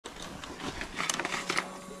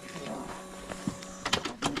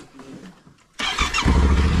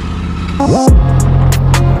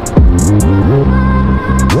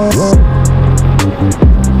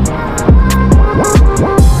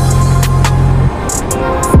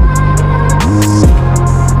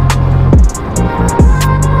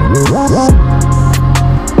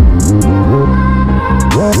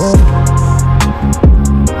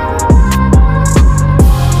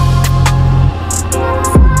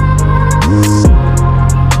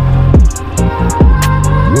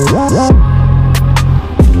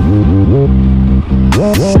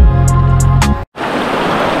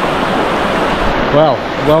Well,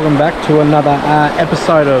 welcome back to another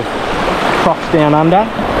episode of Crocs Down Under.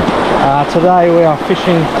 Today we are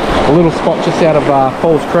fishing a little spot just out of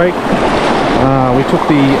Falls Creek. We took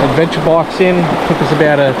the adventure bikes in. Took us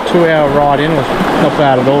about a 2-hour ride in. It was not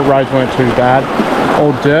bad at all. Roads weren't too bad,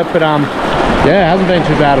 all dirt, but yeah, it hasn't been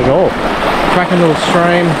too bad at all. Cracking little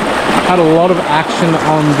stream. Had a lot of action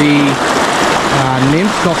on the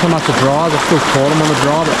nymphs, not so much the dries. I still caught them on the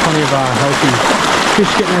dry, but plenty of healthy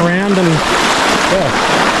fish getting around, and yeah,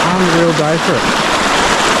 unreal day for it.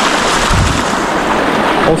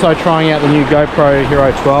 Also trying out the new GoPro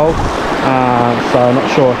Hero 12, so I'm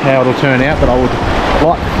not sure how it'll turn out, but I would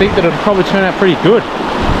like to think that it'll probably turn out pretty good.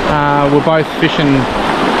 We're both fishing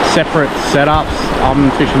separate setups.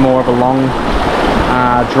 I'm fishing more of a long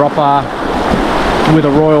dropper with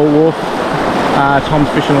a Royal Wolf. Tom's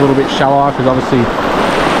fishing a little bit shallower because obviously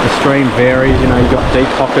the stream varies. You know, you've got deep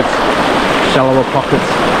pockets, shallower pockets,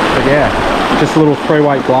 but yeah, just a little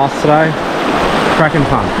 3-weight blast today. Cracking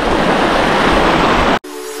fun.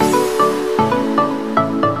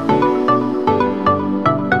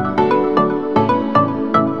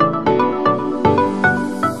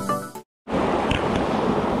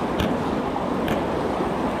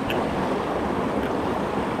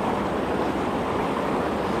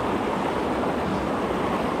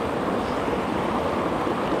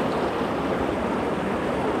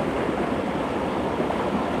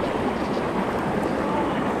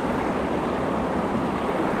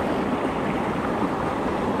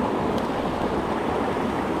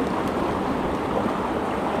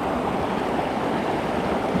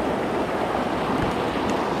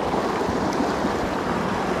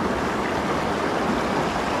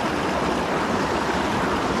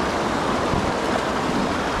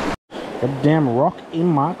 A damn rock in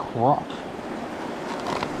my crock.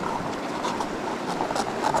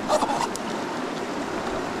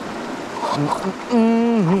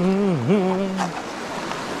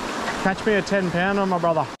 Catch me a 10-pounder, my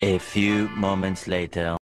brother. A few moments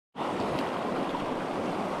later.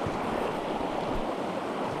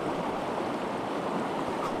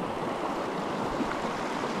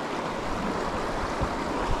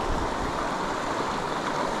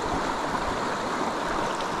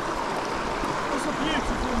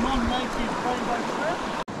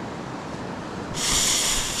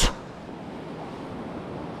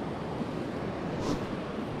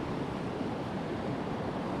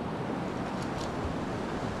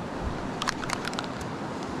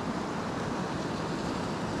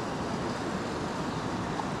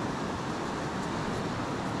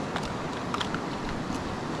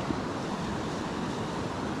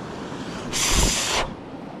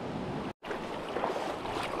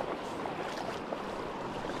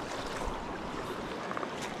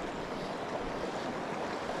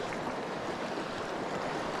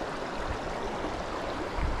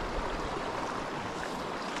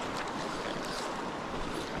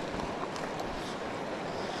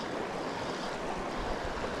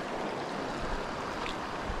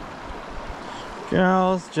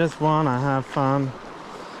 Girls just wanna have fun.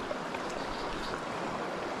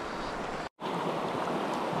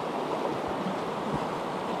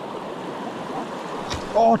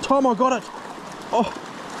 Oh, Tom, I got it. Oh,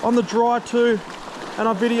 on the dry too, and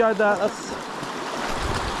I videoed that. That's.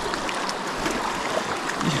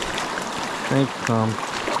 Thanks, Tom.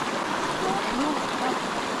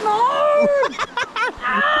 No!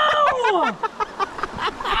 Ow!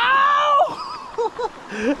 Ow!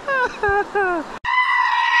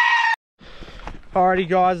 Alrighty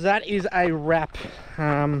guys, that is a wrap.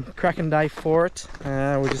 Cracking day for it.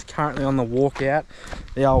 We're just currently on the walkout.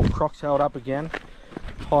 The old Crocs held up again.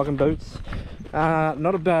 Hiking boots.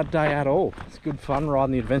 Not a bad day at all. It's good fun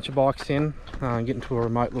riding the adventure bikes in, getting to a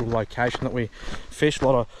remote little location that we fished. A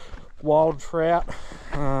lot of wild trout.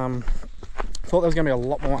 Thought there was going to be a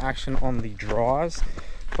lot more action on the dries,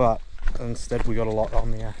 but instead we got a lot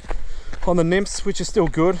on the nymphs, which is still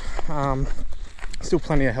good. Still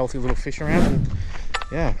plenty of healthy little fish around, and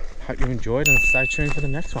yeah, hope you enjoyed, and stay tuned for the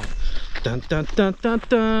next one. Dun dun dun dun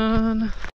dun.